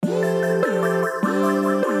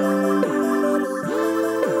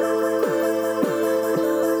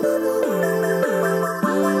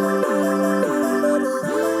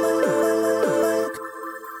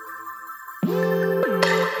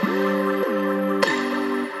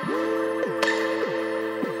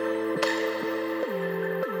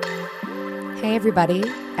Hey everybody,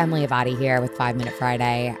 Emily Avati here with 5 Minute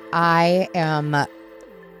Friday. I am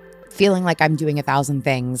feeling like I'm doing 1,000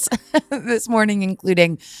 things this morning,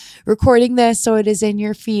 including recording this so it is in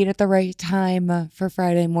your feed at the right time for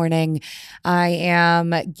Friday morning. I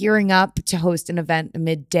am gearing up to host an event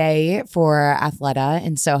midday for Athleta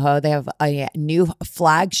in Soho. They have a new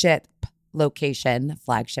flagship location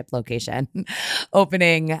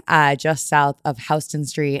opening just south of Houston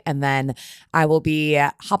Street. And then I will be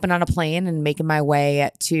hopping on a plane and making my way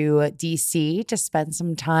to DC to spend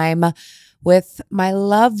some time with my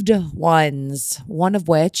loved ones, one of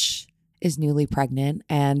which is newly pregnant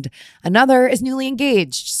and another is newly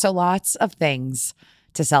engaged. So lots of things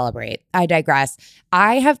to celebrate. I digress.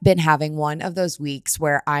 I have been having one of those weeks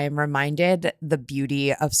where I am reminded the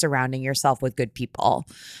beauty of surrounding yourself with good people.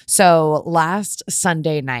 So last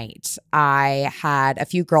Sunday night, I had a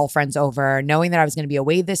few girlfriends over, knowing that I was going to be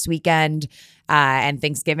away this weekend. And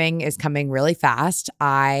Thanksgiving is coming really fast.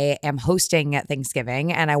 I am hosting at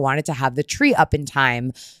Thanksgiving and I wanted to have the tree up in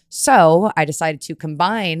time. So I decided to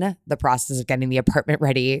combine the process of getting the apartment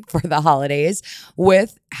ready for the holidays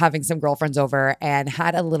with having some girlfriends over and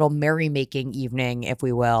had a little merrymaking evening, if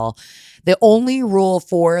we will. The only rule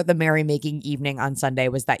for the merrymaking evening on Sunday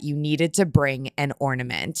was that you needed to bring an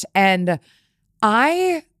ornament. And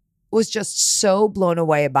I was just so blown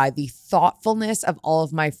away by the thoughtfulness of all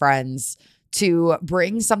of my friends to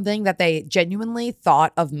bring something that they genuinely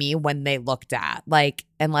thought of me when they looked at. Like,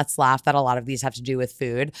 and let's laugh that a lot of these have to do with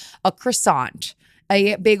food. A croissant,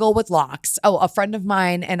 a bagel with lox. Oh, a friend of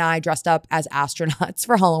mine and I dressed up as astronauts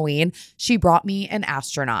for Halloween. She brought me an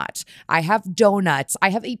astronaut. I have donuts. I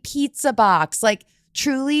have a pizza box. Like,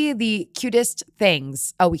 truly the cutest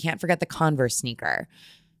things. Oh, we can't forget the Converse sneaker.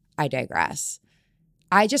 I digress.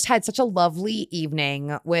 I just had such a lovely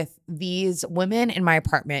evening with these women in my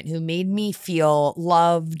apartment who made me feel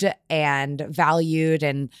loved and valued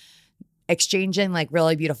and exchanging like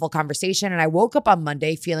really beautiful conversation. And I woke up on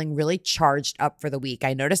Monday feeling really charged up for the week.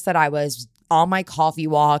 I noticed that I was on my coffee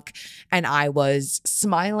walk and I was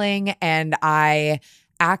smiling and I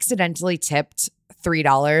accidentally tipped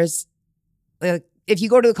 $3. If you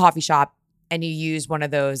go to the coffee shop, and you use one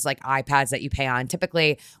of those like iPads that you pay on.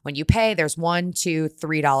 Typically, when you pay, there's $1, $2,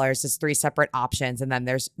 $3. There's 3 separate options, and then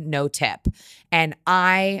there's no tip. And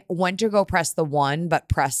I went to go press the 1, but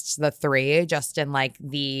pressed the 3 just in like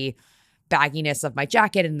the bagginess of my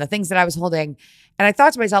jacket and the things that I was holding. And I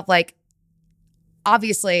thought to myself, like,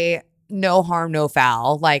 obviously, no harm, no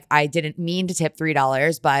foul. Like, I didn't mean to tip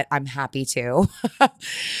 $3, but I'm happy to. But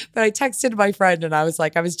I texted my friend and I was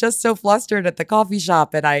like, I was just so flustered at the coffee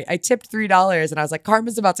shop and I tipped $3 and I was like,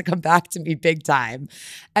 karma's about to come back to me big time.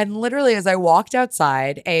 And literally as I walked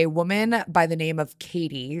outside, a woman by the name of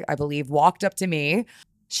Katie, I believe, walked up to me.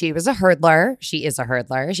 She was a hurdler. She is a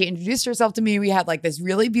hurdler. She introduced herself to me. We had like this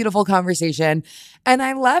really beautiful conversation. And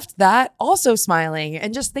I left that also smiling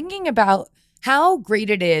and just thinking about how great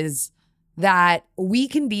it is that we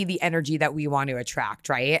can be the energy that we want to attract,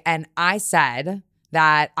 right? And I said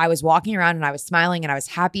that I was walking around and I was smiling and I was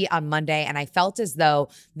happy on Monday and I felt as though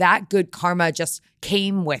that good karma just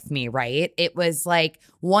came with me, right? It was like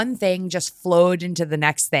one thing just flowed into the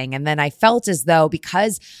next thing. And then I felt as though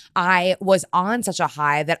because I was on such a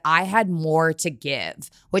high that I had more to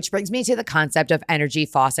give, which brings me to the concept of energy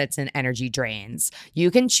faucets and energy drains.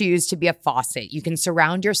 You can choose to be a faucet. You can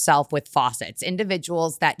surround yourself with faucets,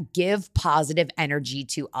 individuals that give positive energy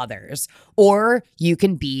to others, or you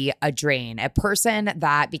can be a drain, a person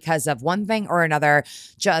that because of one thing or another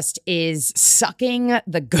just is sucking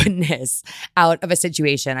the goodness out of a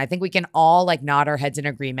situation. I think we can all like nod our heads in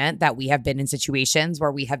agreement that we have been in situations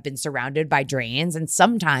where we have been surrounded by drains, and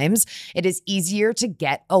sometimes it is easier to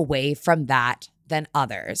get away from that than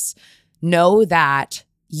others. Know that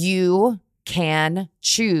you can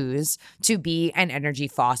choose to be an energy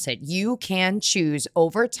faucet. You can choose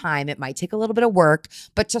over time. It might take a little bit of work,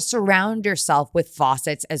 but to surround yourself with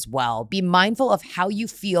faucets as well. Be mindful of how you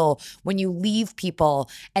feel when you leave people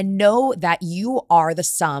and know that you are the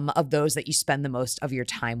sum of those that you spend the most of your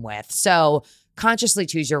time with. So consciously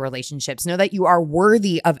choose your relationships. Know that you are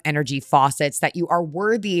worthy of energy faucets, that you are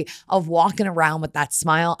worthy of walking around with that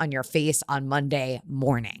smile on your face on Monday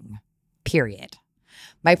morning, period.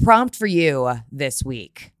 My prompt for you this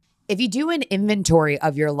week: if you do an inventory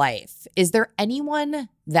of your life, is there anyone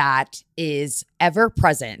that is ever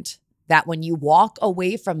present that when you walk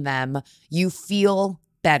away from them, you feel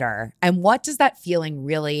better? And what does that feeling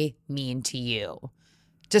really mean to you?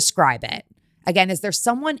 Describe it. Again, is there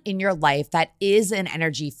someone in your life that is an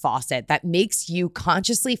energy faucet that makes you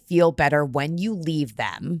consciously feel better when you leave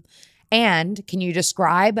them? And can you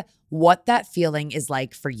describe what that feeling is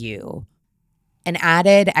like for you? an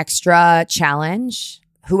added extra challenge,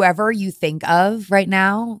 whoever you think of right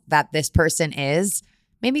now that this person is,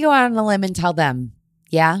 maybe go out on a limb and tell them,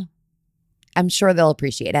 yeah, I'm sure they'll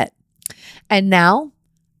appreciate it. And now,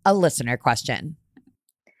 a listener question.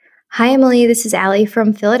 Hi, Emily. This is Allie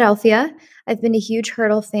from Philadelphia. I've been a huge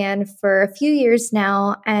Hurdle fan for a few years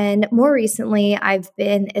now, and more recently, I've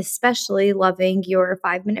been especially loving your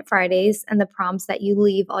 5-Minute Fridays and the prompts that you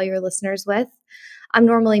leave all your listeners with. I'm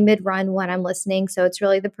normally mid-run when I'm listening, so it's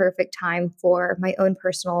really the perfect time for my own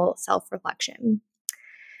personal self-reflection.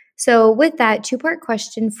 So, with that, two-part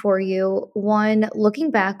question for you. One, looking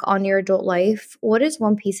back on your adult life, what is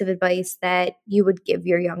one piece of advice that you would give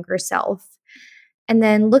your younger self? And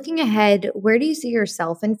then looking ahead, where do you see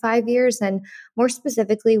yourself in 5 years? And more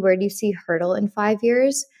specifically, where do you see Hurdle in 5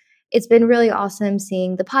 years? It's been really awesome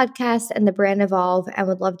seeing the podcast and the brand evolve, and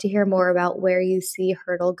would love to hear more about where you see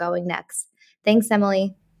Hurdle going next. Thanks,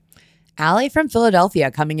 Emily. Allie from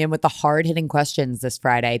Philadelphia coming in with the hard-hitting questions this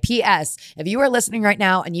Friday. P.S. If you are listening right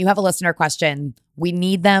now and you have a listener question, we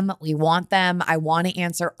need them. We want them. I want to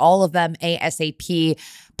answer all of them ASAP.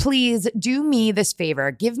 Please do me this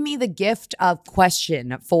favor. Give me the gift of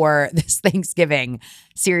question for this Thanksgiving.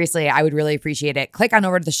 Seriously, I would really appreciate it. Click on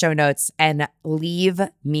over to the show notes and leave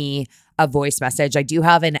me a voice message. I do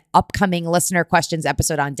have an upcoming listener questions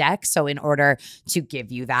episode on deck. So in order to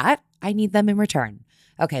give you that, I need them in return.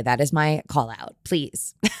 Okay, that is my call out,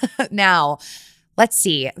 please. Now, let's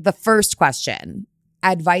see. The first question,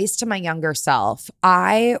 advice to my younger self.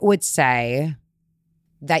 I would say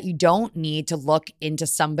that you don't need to look into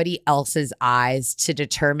somebody else's eyes to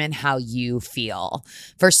determine how you feel.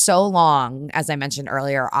 For so long, as I mentioned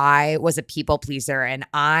earlier, I was a people pleaser and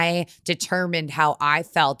I determined how I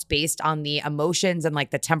felt based on the emotions and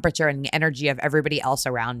like the temperature and the energy of everybody else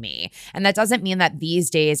around me. And that doesn't mean that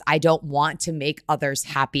these days I don't want to make others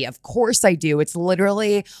happy. Of course I do. It's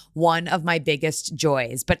literally one of my biggest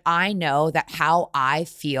joys. But I know that how I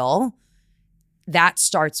feel, that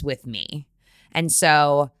starts with me. And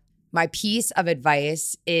so my piece of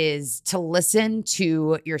advice is to listen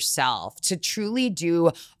to yourself, to truly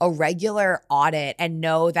do a regular audit and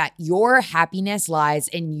know that your happiness lies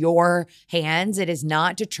in your hands. It is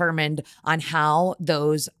not determined on how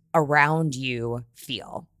those around you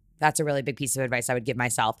feel. That's a really big piece of advice I would give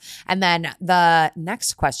myself. And then the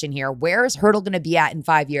next question here, where is Hurdle going to be at in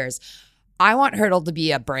 5 years? I want Hurdle to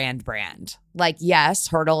be a brand. Like, yes,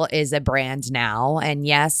 Hurdle is a brand now. And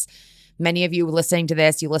yes, many of you listening to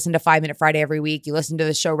this, you listen to 5-Minute Friday every week. You listen to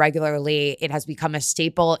the show regularly. It has become a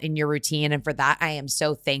staple in your routine. And for that, I am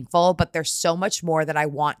so thankful. But there's so much more that I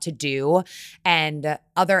want to do and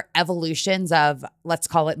other evolutions of, let's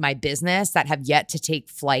call it my business, that have yet to take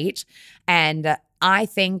flight. And I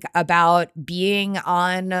think about being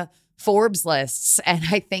on Forbes lists, and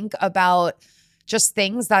I think about just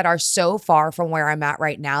things that are so far from where I'm at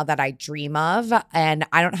right now that I dream of. And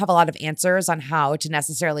I don't have a lot of answers on how to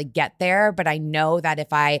necessarily get there, but I know that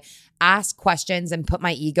if I ask questions and put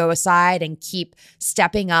my ego aside and keep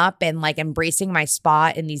stepping up and like embracing my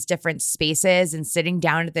spot in these different spaces and sitting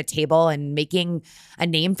down at the table and making a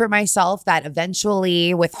name for myself, that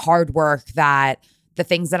eventually with hard work, that the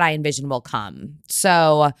things that I envision will come.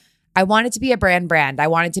 So I want it to be a brand. I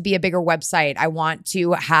want it to be a bigger website. I want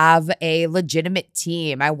to have a legitimate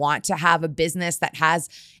team. I want to have a business that has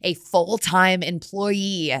a full-time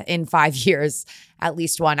employee in 5 years, at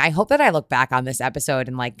least one. I hope that I look back on this episode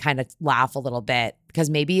and like kind of laugh a little bit, because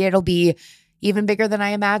maybe it'll be even bigger than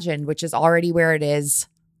I imagined, which is already where it is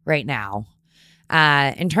right now.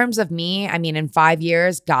 In terms of me, I mean, in 5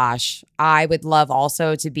 years, gosh, I would love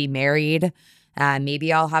also to be married.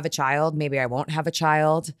 Maybe I'll have a child. Maybe I won't have a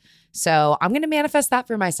child. So I'm going to manifest that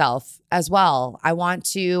for myself as well. I want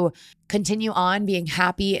to continue on being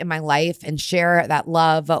happy in my life and share that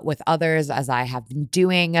love with others as I have been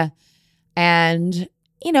doing. And,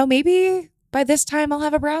 you know, maybe by this time I'll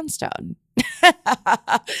have a brownstone.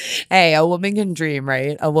 Hey, a woman can dream,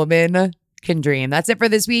 right? A woman can dream. That's it for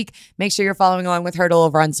this week. Make sure you're following along with Hurdle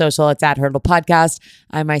over on social. It's at Hurdle Podcast.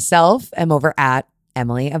 I myself am over at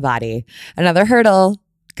Emily Abadi. Another hurdle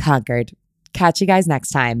conquered. Catch you guys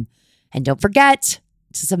next time. And don't forget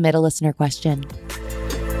to submit a listener question.